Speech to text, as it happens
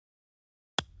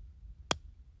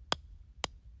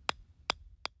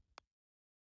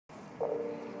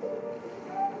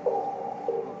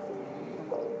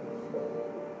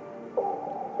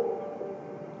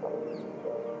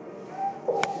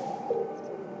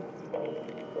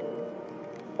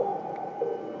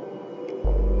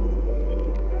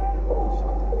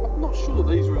sure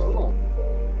these are as long.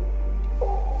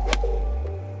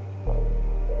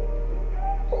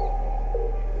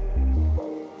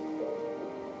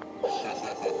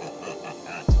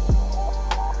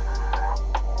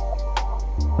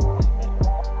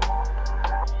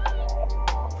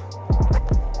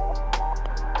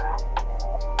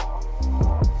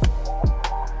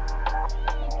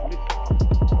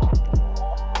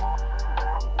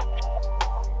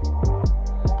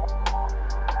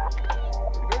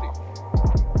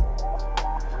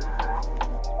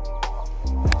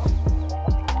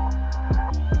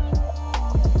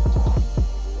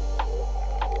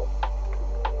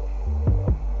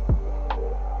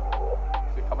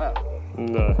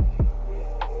 No.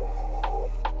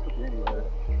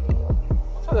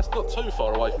 So that's not too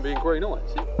far away from being green ice,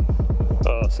 is it?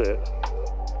 Oh, that's it.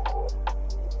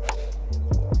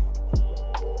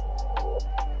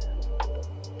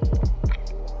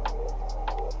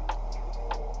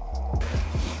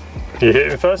 You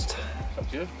hit him first? It's up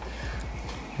to you.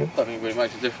 I don't think it really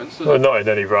makes a difference, does Well, it? not in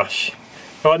any rush.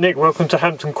 Right, Nick, welcome to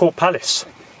Hampton Court Palace.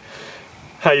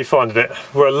 How are you finding it?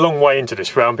 We're a long way into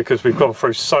this round because we've gone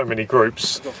through so many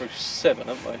groups. We've gone through 7,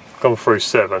 haven't we? Gone through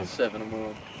 7. 7 and we're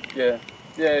on. Yeah.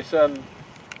 Yeah, it's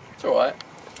alright.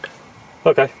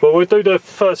 Okay, well we'll do the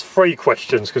first 3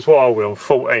 questions because what are we on?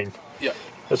 14. Yeah.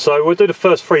 So we'll do the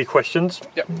first 3 questions.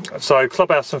 Yep. So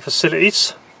clubhouse and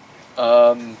facilities.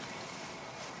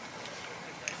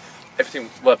 Everything,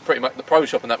 well, pretty much the pro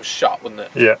shop and that was shut, wasn't it?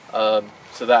 Yeah.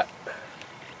 So that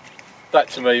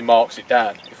to me marks it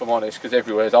down, if I'm honest, because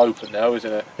everywhere's open now,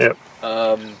 isn't it? Yep.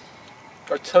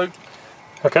 Go 2.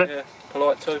 Okay. Yeah,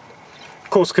 polite 2.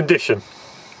 Course condition.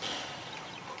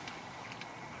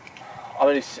 I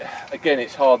mean,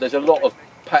 it's hard. There's a lot of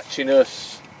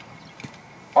patchiness.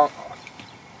 I'm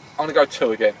going to go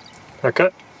 2 again. Okay.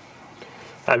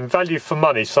 And value for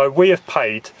money. So we have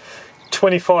paid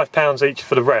 £25 each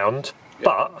for the round, Yep.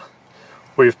 but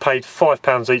we've paid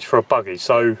 £5 each for a buggy.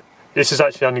 So this has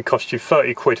actually only cost you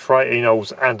 30 quid for 18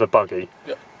 holes and a buggy.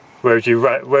 Yep. Where would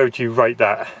you rate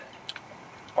that?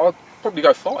 I'd probably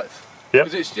go 5. Yep.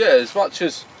 Because it's, yeah, as much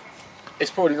as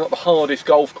it's probably not the hardest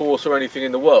golf course or anything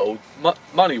in the world,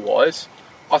 money-wise,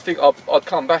 I think I'd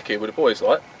come back here with the boys,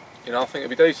 like, you know, I think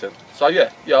it'd be decent. So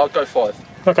yeah, I'd go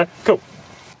 5. Okay, cool.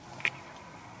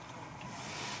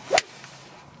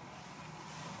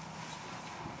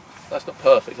 That's not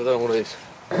perfect, I don't know what it is.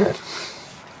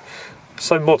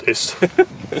 So modest.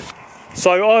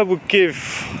 So I would give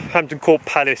Hampton Court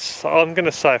Palace, I'm going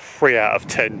to say a 3 out of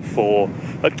 10 for,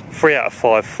 3 out of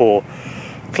 5 for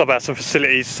clubhouse and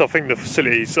facilities. I think the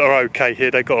facilities are okay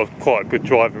here. They've got quite a good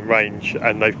driving range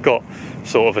and they've got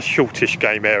sort of a shortish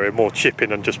game area, more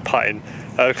chipping and just putting.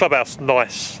 The clubhouse,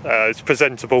 nice, it's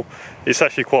presentable. It's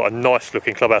actually quite a nice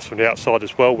looking clubhouse from the outside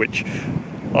as well, which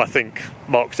I think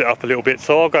marks it up a little bit.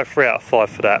 So I'll go 3 out of 5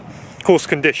 for that. Course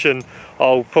condition,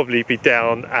 I'll probably be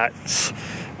down at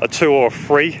a 2 or a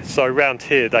 3. So around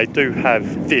here they do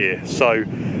have deer, so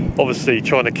obviously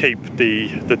trying to keep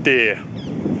the deer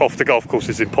off the golf course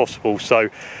is impossible. So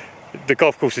the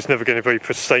golf course is never going to be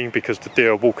pristine because the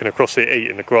deer are walking across it,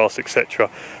 eating the grass, etc.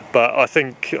 But I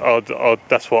think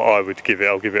that's what I would give it.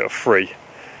 I'll give it a 3.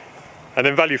 And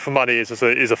then value for money is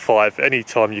a 5.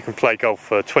 Anytime you can play golf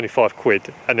for 25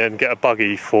 quid and then get a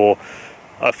buggy for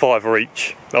a £5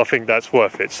 each, I think that's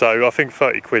worth it. So I think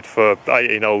 30 quid for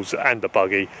 18 holes and a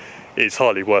buggy is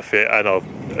highly worth it, and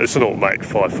it's an automatic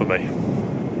 5 for me.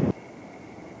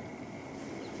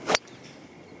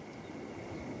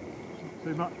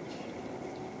 Too much.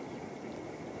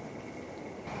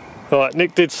 Right,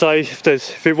 Nick did say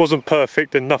if it wasn't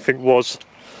perfect then nothing was,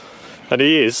 and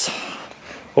he is.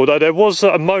 Although there was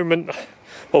a moment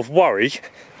of worry.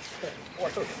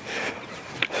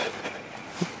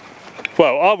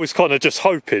 Well, I was kind of just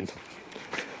hoping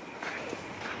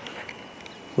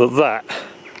that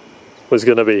was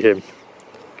going to be him.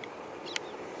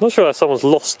 Not sure how someone's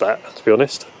lost that, to be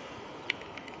honest.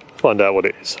 Find out what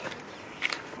it is.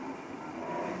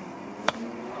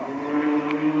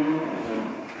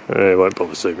 I won't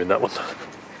bother zooming that one.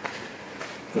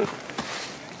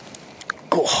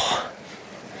 Oh.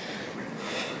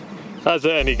 As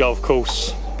at any golf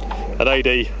course, an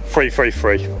AD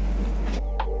 333.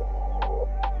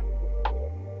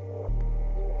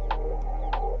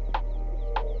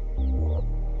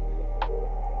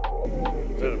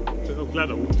 I'm glad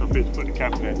I walked up here to put the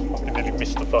camera there. I nearly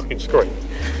missed the fucking screen.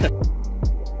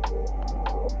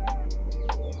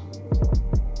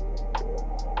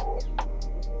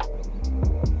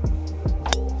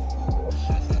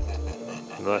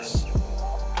 Nice.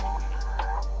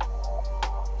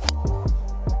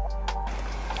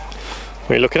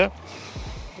 What are you looking at?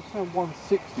 Around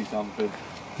 160 something.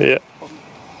 Yeah.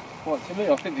 Right, to me,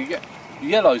 I think the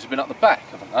yellows have been up the back,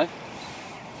 haven't they?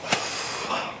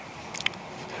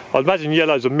 I'd imagine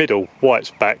yellow's a middle,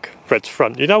 white's back, red's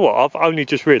front. You know what? I've only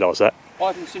just realised that. I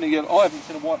haven't seen a yellow. I haven't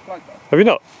seen a white flag though. Have you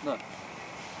not? No.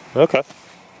 Okay.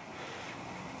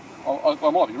 I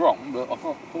might be wrong, but I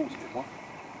can't recall seeing one.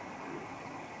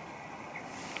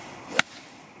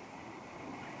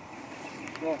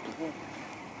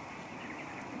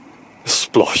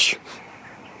 Splosh.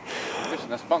 Listen,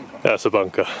 that's a bunker. That's a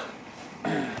bunker.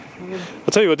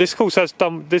 I'll tell you what, this course I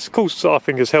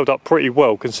think has held up pretty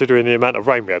well considering the amount of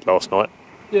rain we had last night.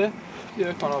 Yeah,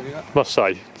 can't argue that. Must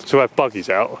say, to have buggies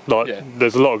out, like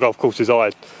there's a lot of golf courses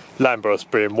Lambros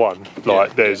being one,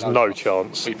 like there's no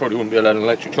chance. You probably wouldn't be allowed an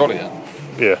electric trolley out.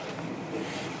 Yeah.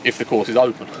 If the course is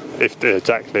open.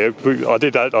 Exactly. I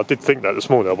did think that this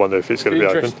morning. I wonder if it's going to be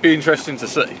open. Be interesting to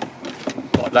see.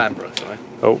 Like Lambros, eh?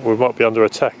 Oh, we might be under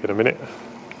attack in a minute.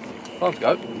 Time to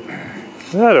go.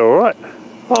 Yeah, they're alright.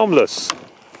 Harmless.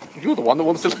 You're the one that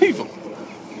wants to leave them.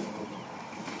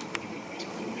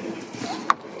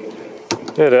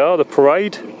 There they are, the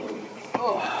parade.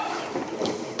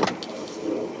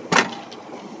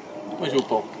 Where's your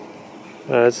ball?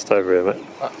 Just over here, mate.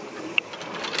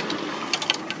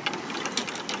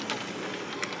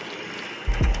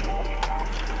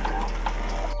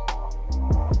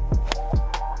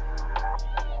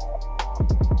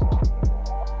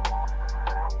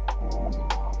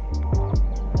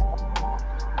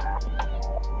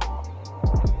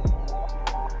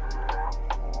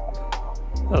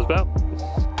 That was about.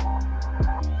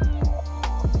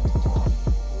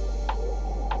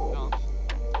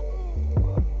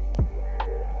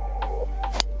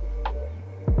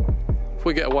 If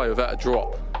we get away without a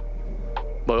drop,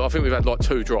 well, I think we've had like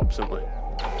 2 drops, haven't we?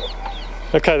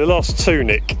 Okay, the last 2,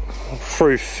 Nick,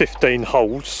 through 15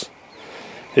 holes,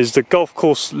 is the golf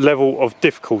course level of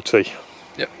difficulty.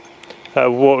 Yep.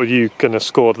 What are you going to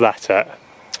score that at?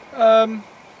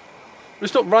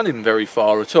 It's not running very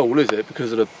far at all, is it?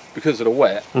 Because of the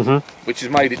wet, which has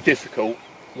made it difficult.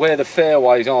 Where the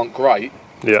fairways aren't great,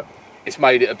 it's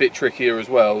made it a bit trickier as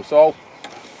well. So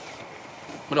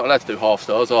we're not allowed to do half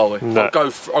stars, are we? No.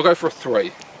 I'll go for a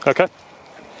 3. Okay.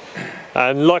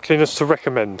 And likeliness to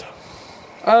recommend?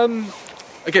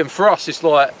 Again, for us, it's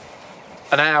like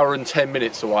an hour and 10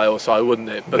 minutes away or so, wouldn't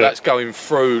it? But that's going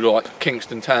through like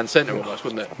Kingston Town Centre almost,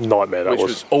 wouldn't it? Nightmare that was. Which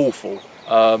was awful.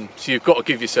 So you've got to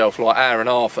give yourself like an hour and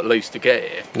a half at least to get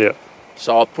here. Yeah.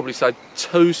 So I'd probably say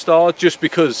 2 star, just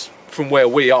because from where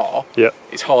we are,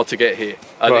 it's hard to get here.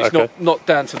 And it's not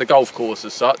down to the golf course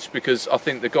as such, because I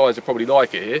think the guys would probably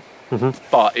like it here.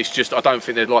 But it's just, I don't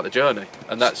think they'd like the journey,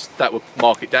 and that would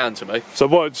mark it down to me. So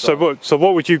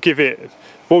what would you give it?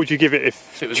 What would you give it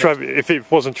if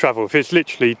it wasn't travel? If it's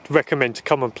literally recommend to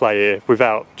come and play here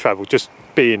without travel, just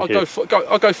being here?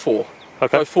 I'll go 4.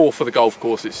 Okay. Go 4 for the golf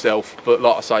course itself, but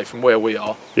like I say, from where we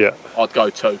are, I'd go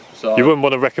 2. So you wouldn't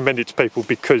want to recommend it to people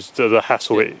because of the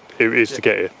hassle it is to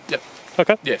get here? Yep.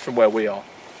 Okay. Yeah, from where we are.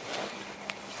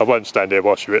 I won't stand here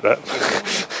whilst you hit that.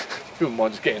 If you wouldn't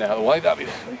mind just getting out of the way, that'd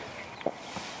be lovely.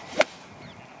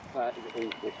 That is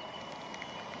awful.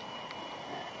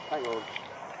 Hang on.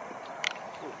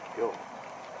 Oh, God.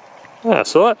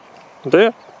 That's alright,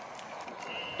 dear.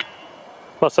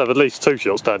 Must have at least 2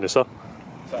 shots down this, huh?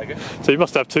 Say again? So you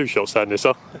must have 2 shots down this,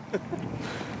 huh?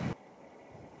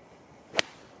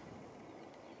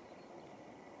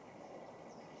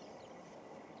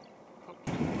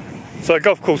 So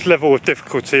golf course level of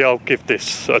difficulty, I'll give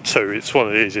this a 2. It's one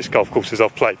of the easiest golf courses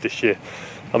I've played this year.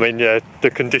 I mean, yeah,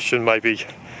 the condition maybe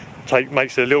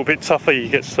makes it a little bit tougher. You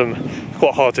get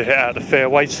quite hard to hit out of the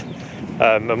fairways.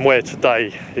 And where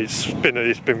today it's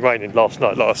been raining last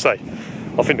night, like I say,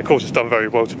 I think the course has done very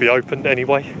well to be opened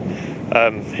anyway.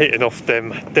 Hitting off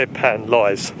them deadpan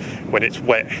lies when it's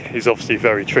wet is obviously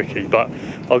very tricky, but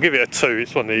I'll give it a 2.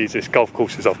 It's one of the easiest golf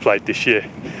courses I've played this year.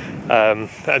 And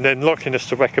then likeliness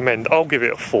to recommend, I'll give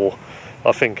it a 4.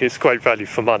 I think it's great value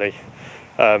for money,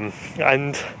 and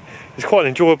it's quite an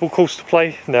enjoyable course to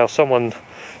play. Now, someone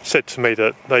said to me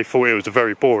that they thought it was a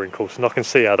very boring course, and I can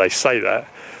see how they say that,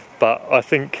 but I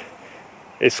think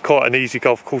it's quite an easy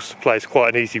golf course to play. It's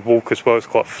quite an easy walk as well. It's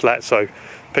quite flat, so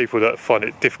people that find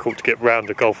it difficult to get round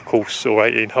the golf course or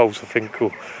 18 holes, I think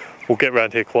will get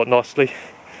round here quite nicely.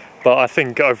 But I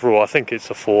think overall, I think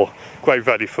it's a 4. Great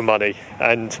value for money,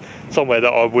 and somewhere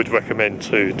that I would recommend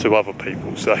to other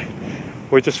people. So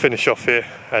we'll just finish off here,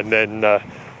 and then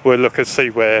we'll look and see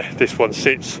where this one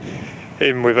sits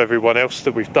in with everyone else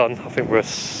that we've done. I think we're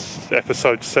at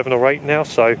episode 7 or 8 now,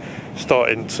 so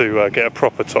starting to get a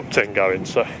proper top 10 going.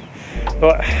 So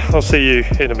right, I'll see you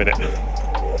in a minute.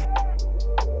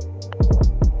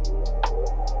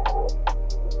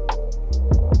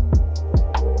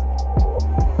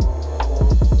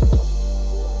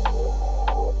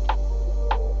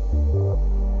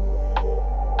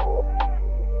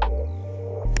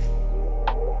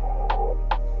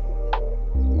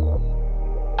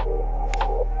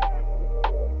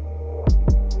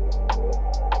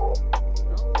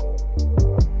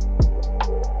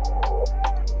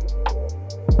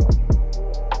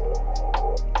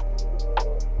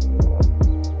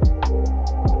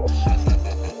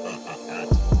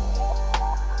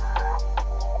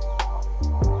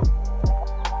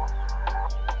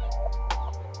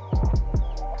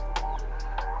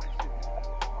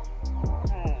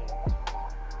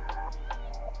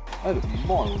 They'd be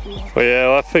miles away. Well,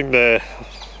 yeah, I think they're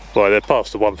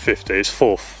past the 150. It's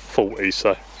 440,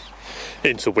 so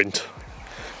into wind.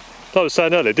 Like I was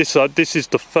saying earlier, this is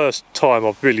the first time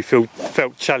I've really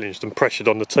felt challenged and pressured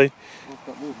on the tee.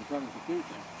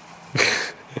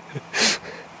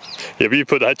 Yeah, but you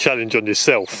put that challenge on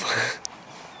yourself.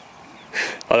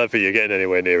 I don't think you're getting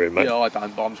anywhere near him, mate. Yeah, I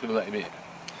don't, but I'm just going to let him hit.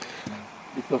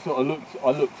 Because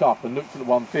I looked up and looked at the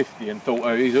 150 and thought,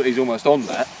 oh, he's almost on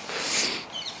that.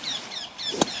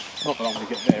 Not that I'm going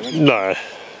to get there, anyway. No.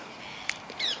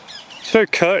 It's very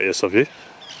courteous of you.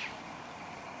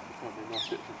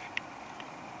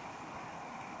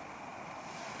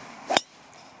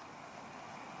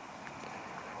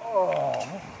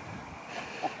 Oh,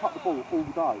 I've cut the ball all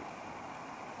day.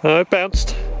 Oh, it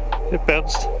bounced. It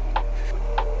bounced.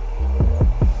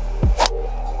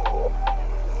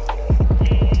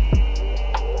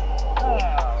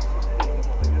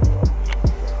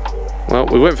 Well,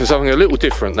 we went for something a little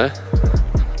different there.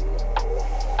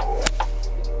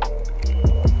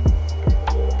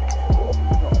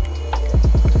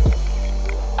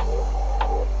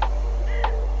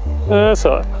 That's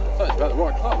alright. That's about the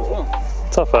right club as well.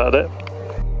 Tough out of it.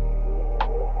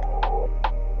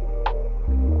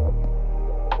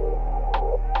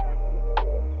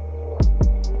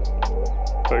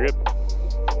 Very good.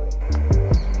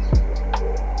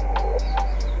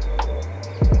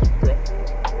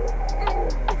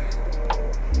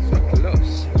 So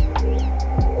close.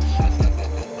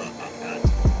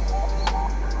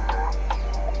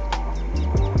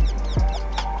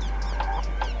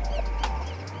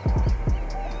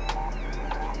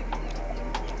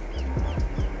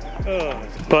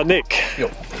 But Nick,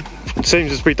 Yep. it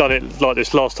seems as we've done it like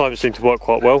this last time, it seemed to work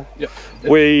quite well. Yep.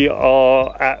 We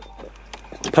are at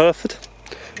Perford,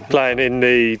 playing in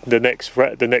the next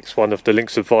one of the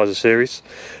Links Advisor series.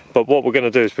 But what we're going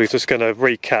to do is we're just going to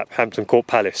recap Hampton Court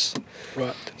Palace.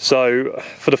 Right. So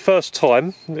for the first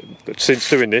time since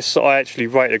doing this, I actually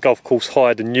rated a golf course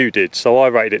higher than you did. So I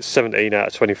rated it 17 out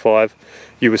of 25.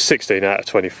 You were 16 out of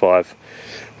 25,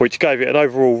 which gave it an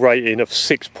overall rating of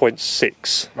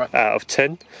 6.6 Right. out of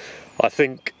 10. I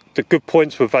think the good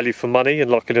points were value for money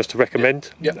and likeliness to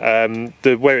recommend. Yeah.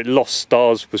 Where it lost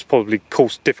stars was probably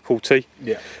course difficulty,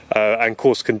 Yeah. and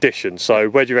course condition. So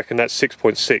where do you reckon that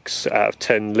 6.6 out of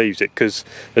 10 leaves it? Because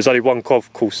there's only one golf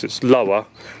course that's lower,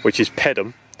 which is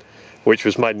Pedham, which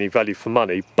was mainly value for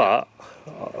money, but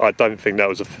I don't think that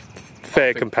was a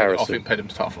fair comparison. I think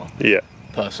Pedham's tougher. Yeah.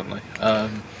 Personally.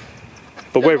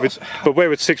 But where would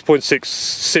 6.6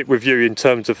 sit with you in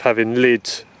terms of having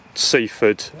Lyd,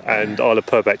 Seaford and Isle of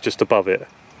Purbeck just above it?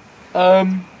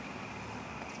 I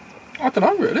don't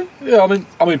know really. Yeah,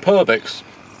 I mean Purbeck's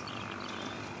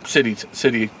city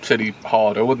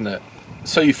harder, wouldn't it?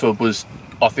 Seaford was,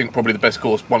 I think, probably the best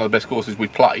course, one of the best courses we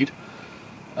played.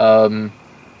 What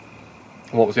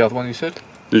was the other one you said?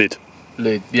 Lyd.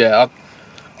 Lyd. Yeah,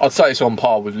 I'd say it's on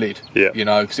par with Lyd. Yeah. You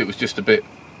know, because it was just a bit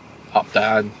up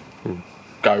down.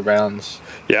 Go rounds.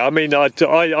 Yeah, I mean, I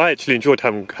actually enjoyed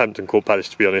Hampton Court Palace,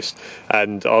 to be honest,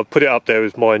 and I'll put it up there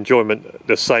with my enjoyment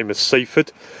the same as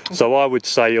Seaford. So I would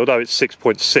say, although it's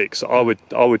 6.6,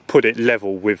 I would put it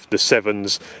level with the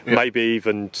sevens, maybe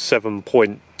even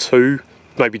 7.2,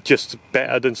 maybe just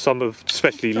better than some of,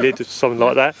 especially Lyd, something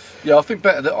like that. Yeah, I think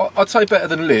I'd say better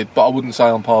than Lyd, but I wouldn't say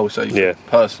on par with Seaford,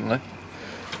 personally.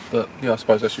 But yeah, I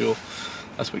suppose that's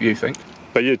what you think.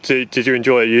 But did you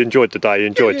enjoy it? You enjoyed the day. You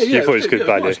enjoyed. Yeah, you thought it was good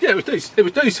value. Yeah, it was decent. It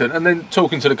was decent. And then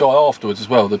talking to the guy afterwards as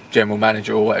well, the general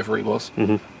manager or whatever he was.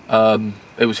 Mm-hmm.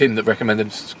 It was him that recommended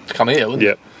us to come here, wasn't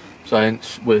it? So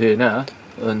hence we're here now,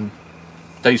 and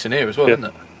decent here as well, isn't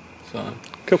it? So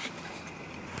cool.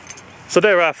 So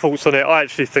there are our thoughts on it. I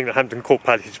actually think that Hampton Court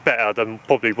Palace is better than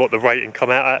probably what the rating come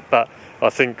out at, but I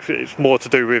think it's more to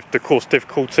do with the course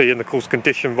difficulty and the course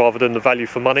condition rather than the value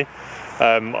for money.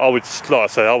 I would, like I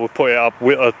say, I would put it up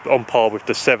on par with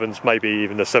the sevens, maybe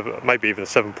even a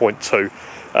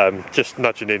 7.2, just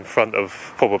nudging in front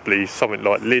of probably something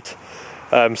like Lyd.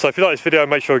 So if you like this video,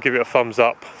 make sure you give it a thumbs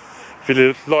up. If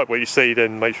you like what you see,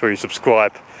 then make sure you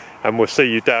subscribe, and we'll see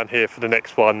you down here for the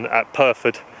next one at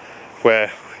Perford,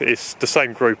 where it's the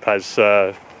same group as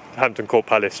Hampton Court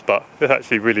Palace, but it's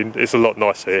actually it's a lot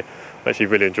nicer here. I'm actually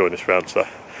really enjoying this round, so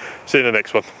see you in the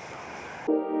next one.